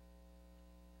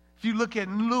 If you look at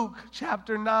Luke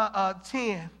chapter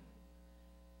 10,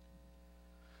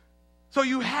 so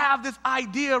you have this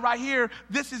idea right here.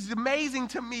 This is amazing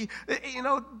to me,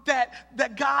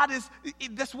 that God is,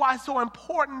 that's why it's so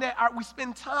important that we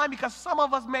spend time, because some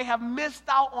of us may have missed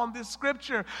out on this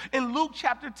scripture. In Luke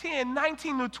chapter 10,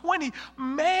 19 to 20,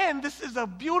 man, this is a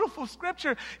beautiful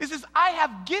scripture. It says, I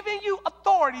have given you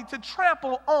authority to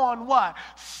trample on what?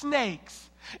 Snakes.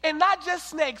 And not just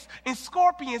snakes and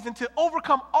scorpions, and to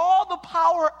overcome all the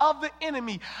power of the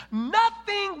enemy.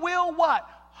 Nothing will what?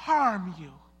 Harm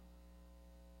you.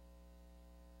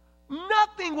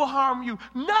 Nothing will harm you.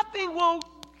 Nothing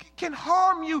can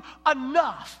harm you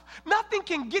enough. Nothing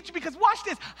can get you, because watch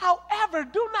this. However,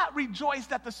 do not rejoice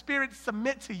that the spirits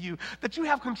submit to you, that you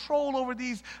have control over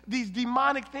these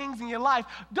demonic things in your life.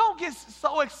 Don't get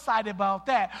so excited about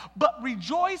that. But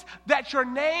rejoice that your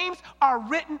names are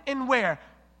written in where?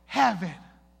 Heaven.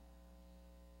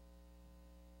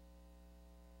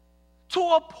 To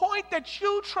a point that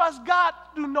you trust God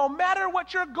through no matter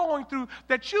what you're going through,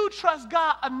 that you trust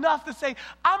God enough to say,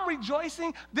 I'm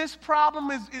rejoicing, this problem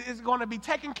is going to be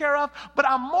taken care of. But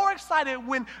I'm more excited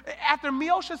when, after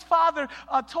Miosha's father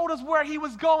told us where he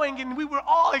was going, and we were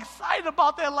all excited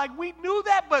about that, like we knew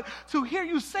that, but to hear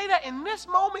you say that in this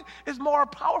moment is more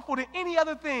powerful than any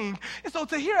other thing. And so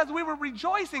to hear as we were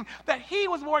rejoicing that he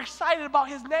was more excited about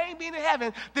his name being in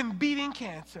heaven than beating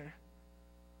cancer.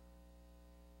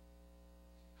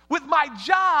 With my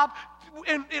job,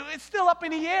 and it's still up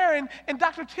in the air, and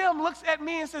Dr. Tim looks at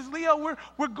me and says, Leo,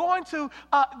 we're going to,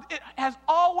 it has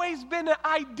always been an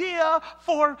idea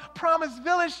for Promise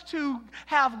Village to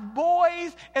have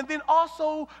boys and then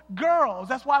also girls.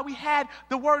 That's why we had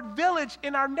the word village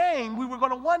in our name. We were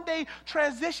going to one day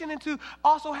transition into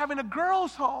also having a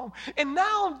girls' home. And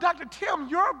now, Dr. Tim,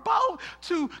 you're about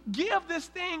to give this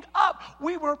thing up.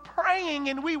 We were praying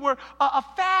and we were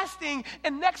fasting,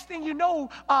 and next thing you know,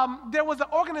 there was an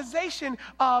organization.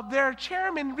 Their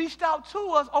chairman reached out to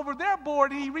us over their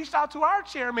board, and he reached out to our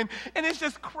chairman, and it's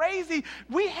just crazy.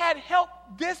 We had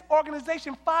helped this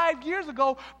organization 5 years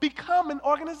ago become an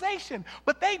organization,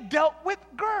 but they dealt with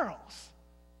girls.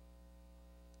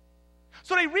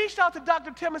 So they reached out to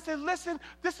Dr. Tim and said, listen,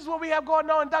 this is what we have going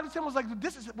on. And Dr. Tim was like,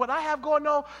 this is what I have going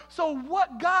on. So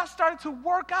what God started to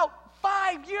work out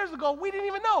 5 years ago, we didn't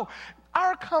even know.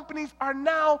 Our companies are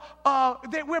now,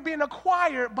 we're being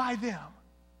acquired by them.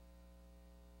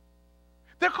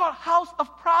 They're called House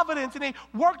of Providence, and they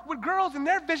worked with girls, and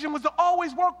their vision was to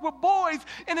always work with boys.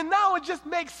 And then now it just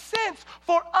makes sense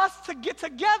for us to get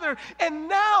together. And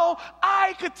now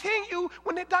I continue,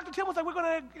 when Dr. Tim was like, we're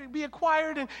going to be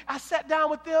acquired, and I sat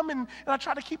down with them, and I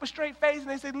tried to keep a straight face, and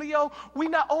they said, Leo, we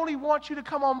not only want you to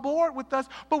come on board with us,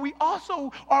 but we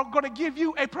also are going to give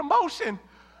you a promotion.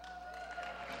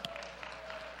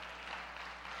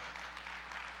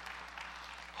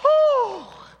 Whew.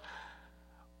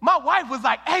 My wife was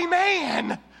like,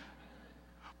 amen.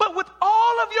 But with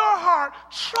all of your heart,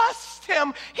 trust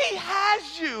him. He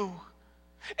has you.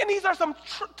 And these are some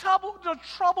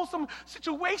troublesome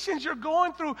situations you're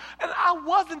going through. And I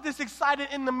wasn't this excited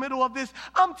in the middle of this.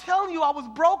 I'm telling you, I was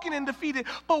broken and defeated.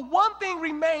 But one thing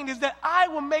remained is that I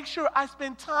will make sure I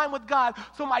spend time with God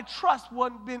so my trust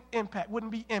wouldn't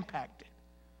be impacted.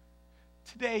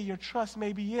 Today, your trust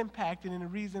may be impacted, and the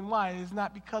reason why is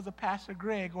not because of Pastor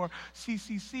Greg or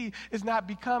CCC. It's not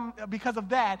because of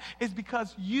that. It's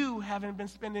because you haven't been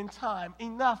spending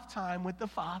enough time with the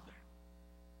Father.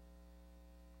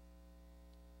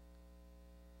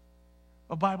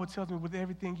 The Bible tells me, with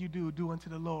everything you do, do unto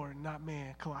the Lord, not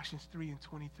man. Colossians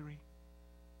 3:23.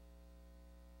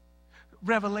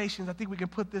 Revelations, I think we can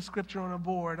put this scripture on the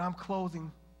board. I'm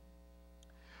closing.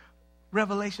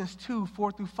 Revelations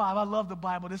 2:4-5. I love the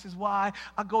Bible. This is why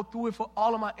I go through it for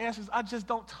all of my answers. I just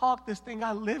don't talk this thing.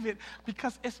 I live it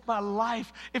because it's my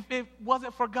life. If it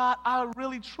wasn't for God, I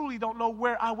really, truly don't know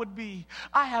where I would be.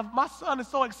 My son is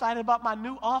so excited about my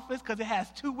new office because it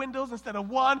has 2 windows instead of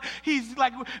 1. He's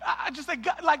like, I just say,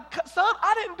 God, like, son,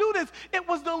 I didn't do this. It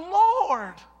was the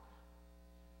Lord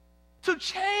to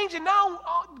change. And now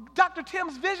Dr.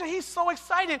 Tim's vision, he's so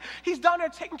excited. He's down there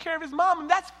taking care of his mom. And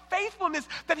that's faithfulness,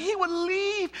 that he would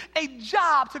leave a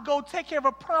job to go take care of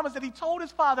a promise that he told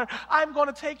his father, I'm going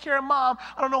to take care of mom.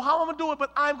 I don't know how I'm going to do it,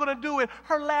 but I'm going to do it.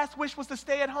 Her last wish was to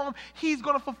stay at home. He's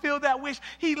going to fulfill that wish.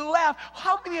 He left.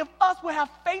 How many of us will have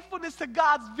faithfulness to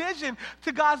God's vision,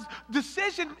 to God's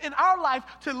decision in our life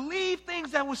to leave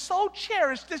things that were so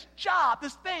cherished, this job,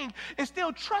 this thing, and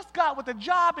still trust God with the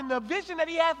job and the vision that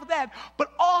he had for that,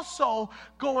 but also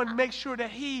go and make sure that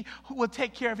he will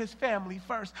take care of his family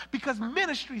first, because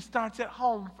ministry starts at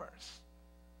home first.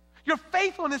 Your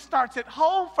faithfulness starts at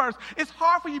home first. It's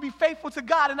hard for you to be faithful to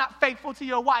God and not faithful to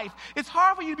your wife. It's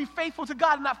hard for you to be faithful to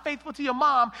God and not faithful to your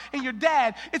mom and your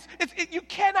dad. You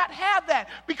cannot have that,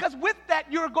 because with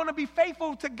that, you're going to be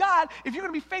faithful to God. If you're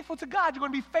going to be faithful to God, you're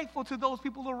going to be faithful to those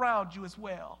people around you as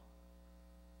well.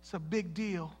 It's a big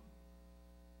deal.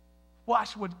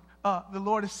 Watch what the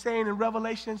Lord is saying in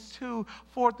Revelations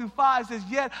 2:4-5. Says,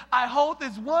 yet I hold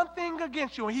this one thing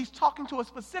against you. And he's talking to a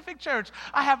specific church.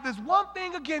 I have this one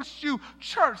thing against you,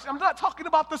 church. I'm not talking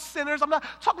about the sinners. I'm not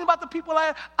talking about the people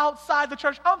outside the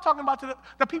church. I'm talking about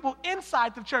the people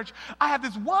inside the church. I have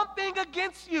this one thing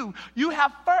against you. You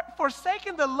have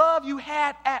forsaken the love you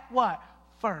had at what?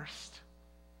 First.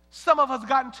 Some of us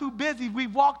gotten too busy.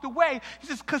 We've walked away. He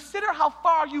says, consider how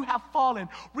far you have fallen.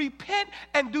 Repent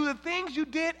and do the things you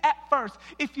did at first.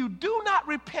 If you do not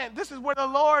repent, this is where the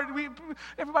Lord,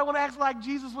 everybody want to act like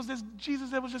Jesus was this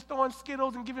Jesus that was just throwing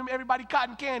Skittles and giving everybody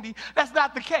cotton candy. That's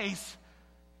not the case.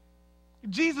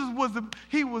 Jesus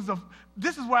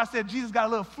this is where I said Jesus got a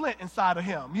little flint inside of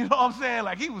him. You know what I'm saying?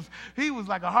 Like he was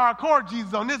like a hardcore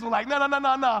Jesus on this one. Like,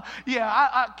 no. Yeah,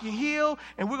 I can heal,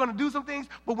 and we're going to do some things.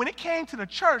 But when it came to the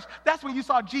church, that's when you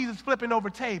saw Jesus flipping over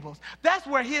tables. That's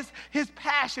where his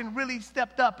passion really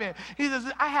stepped up in. He says,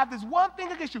 I have this one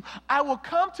thing against you. I will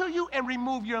come to you and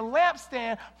remove your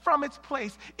lampstand from its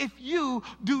place if you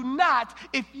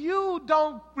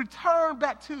don't return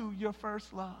back to your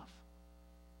first love.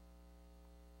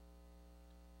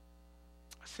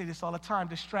 I say this all the time,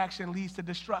 distraction leads to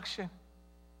destruction.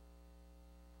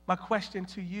 My question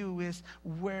to you is,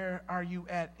 where are you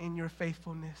at in your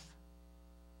faithfulness?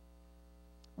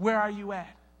 Where are you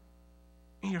at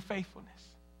in your faithfulness?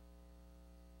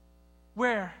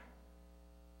 Where?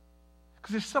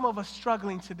 Because there's some of us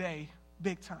struggling today,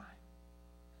 big time.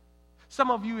 Some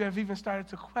of you have even started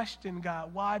to question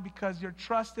God. Why? Because your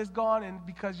trust is gone and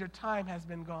because your time has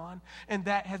been gone. And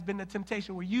that has been the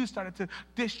temptation where you started to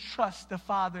distrust the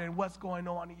Father and what's going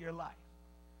on in your life.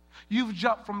 You've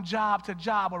jumped from job to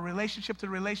job or relationship to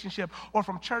relationship or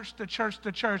from church to church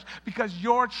to church because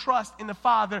your trust in the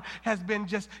Father has been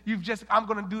I'm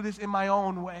going to do this in my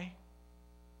own way.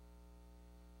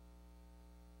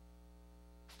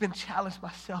 Been challenged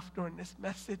myself during this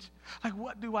message. Like,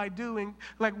 what do I do? And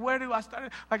like, where do I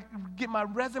start? Like, get my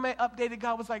resume updated.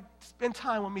 God was like, spend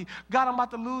time with me. God, I'm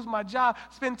about to lose my job.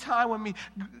 Spend time with me.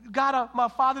 God, my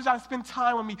father's job. Spend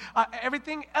time with me.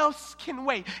 Everything else can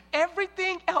wait.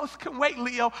 Everything else can wait,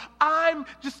 Leo.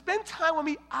 Just spend time with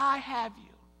me. I have you.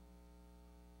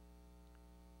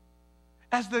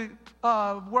 As the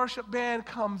worship band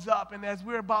comes up and as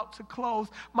we're about to close,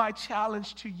 my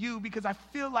challenge to you, because I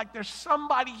feel like there's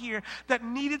somebody here that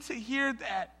needed to hear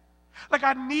that. Like,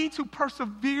 I need to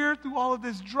persevere through all of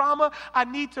this drama. I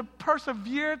need to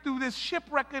persevere through this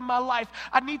shipwreck in my life.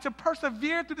 I need to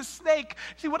persevere through the snake.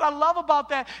 See, what I love about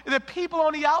that is that people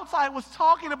on the outside was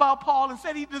talking about Paul and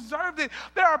said he deserved it.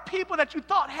 There are people that you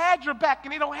thought had your back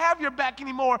and they don't have your back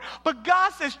anymore. But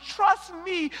God says, trust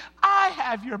me, I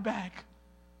have your back.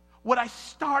 What I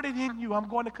started in you, I'm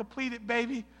going to complete it,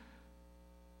 baby.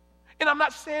 And I'm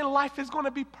not saying life is going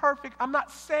to be perfect. I'm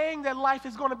not saying that life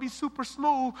is going to be super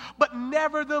smooth, but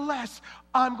nevertheless,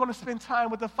 I'm going to spend time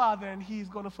with the Father, and He's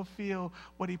going to fulfill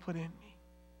what He put in me.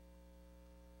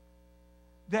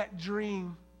 That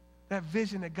dream, that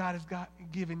vision that God has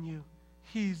given you,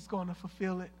 He's going to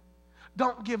fulfill it.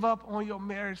 Don't give up on your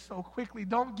marriage so quickly.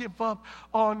 Don't give up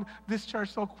on this church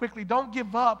so quickly. Don't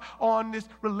give up on this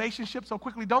relationship so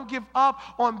quickly. Don't give up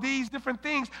on these different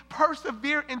things.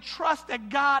 Persevere and trust that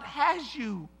God has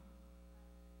you.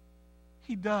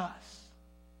 He does.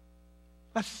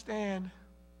 Let's stand.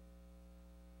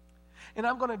 And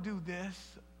I'm going to do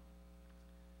this.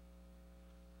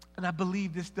 And I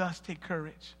believe this does take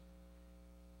courage.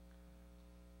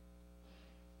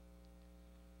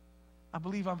 I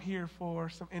believe I'm here for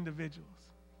some individuals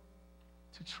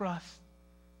to trust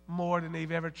more than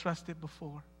they've ever trusted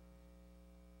before.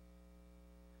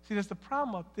 See, there's the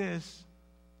problem of this.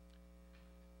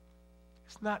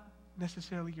 It's not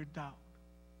necessarily your doubt,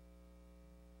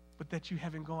 but that you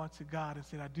haven't gone to God and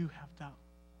said, I do have doubt.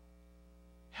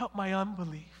 Help my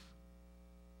unbelief.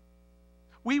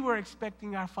 We were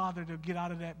expecting our Father to get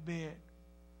out of that bed,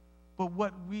 but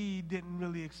what we didn't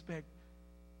really expect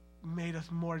made us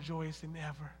more joyous than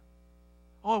ever.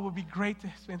 Oh, it would be great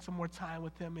to spend some more time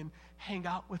with Him and hang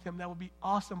out with Him. That would be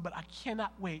awesome, but I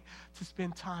cannot wait to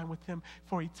spend time with Him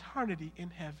for eternity in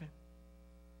heaven.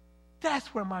 That's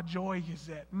where my joy is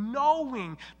at,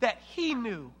 knowing that He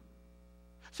knew.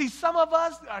 See, some of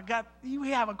us we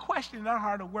have a question in our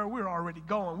heart of where we're already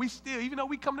going. We still, even though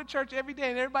we come to church every day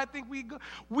and everybody think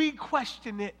we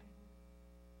question it.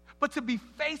 But to be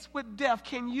faced with death,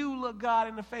 can you look God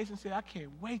in the face and say, I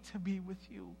can't wait to be with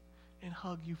you and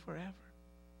hug you forever?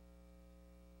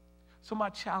 So my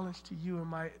challenge to you in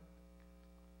my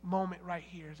moment right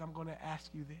here is I'm going to ask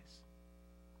you this.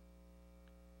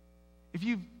 If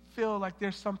you feel like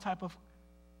there's some type of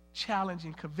challenge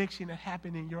and conviction that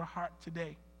happened in your heart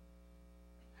today,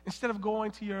 instead of going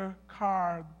to your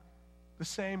car the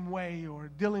same way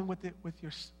or dealing with it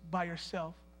by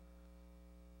yourself,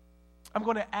 I'm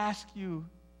going to ask you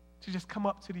to just come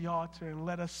up to the altar and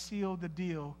let us seal the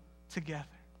deal together.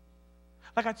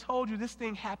 Like I told you, this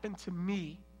thing happened to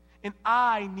me, and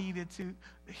I needed to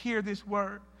hear this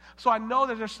word. So I know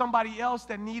that there's somebody else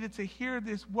that needed to hear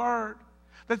this word,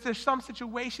 that there's some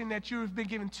situation that you've been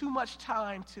given too much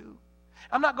time to.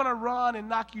 I'm not going to run and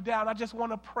knock you down. I just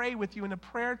want to pray with you, and the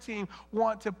prayer team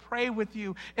want to pray with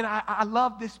you. And I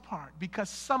love this part because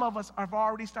some of us have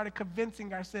already started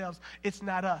convincing ourselves it's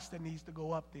not us that needs to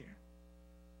go up there.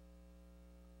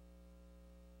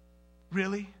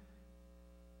 Really?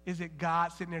 Is it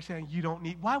God sitting there saying you don't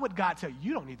need? Why would God tell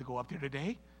you don't need to go up there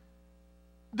today?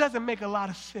 Doesn't make a lot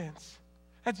of sense.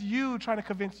 That's you trying to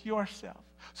convince yourself.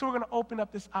 So we're going to open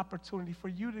up this opportunity for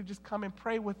you to just come and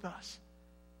pray with us.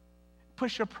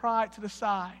 Push your pride to the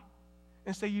side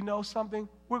and say, you know something?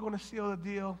 We're going to seal the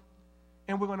deal,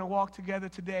 and we're going to walk together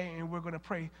today, and we're going to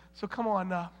pray. So come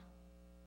on up.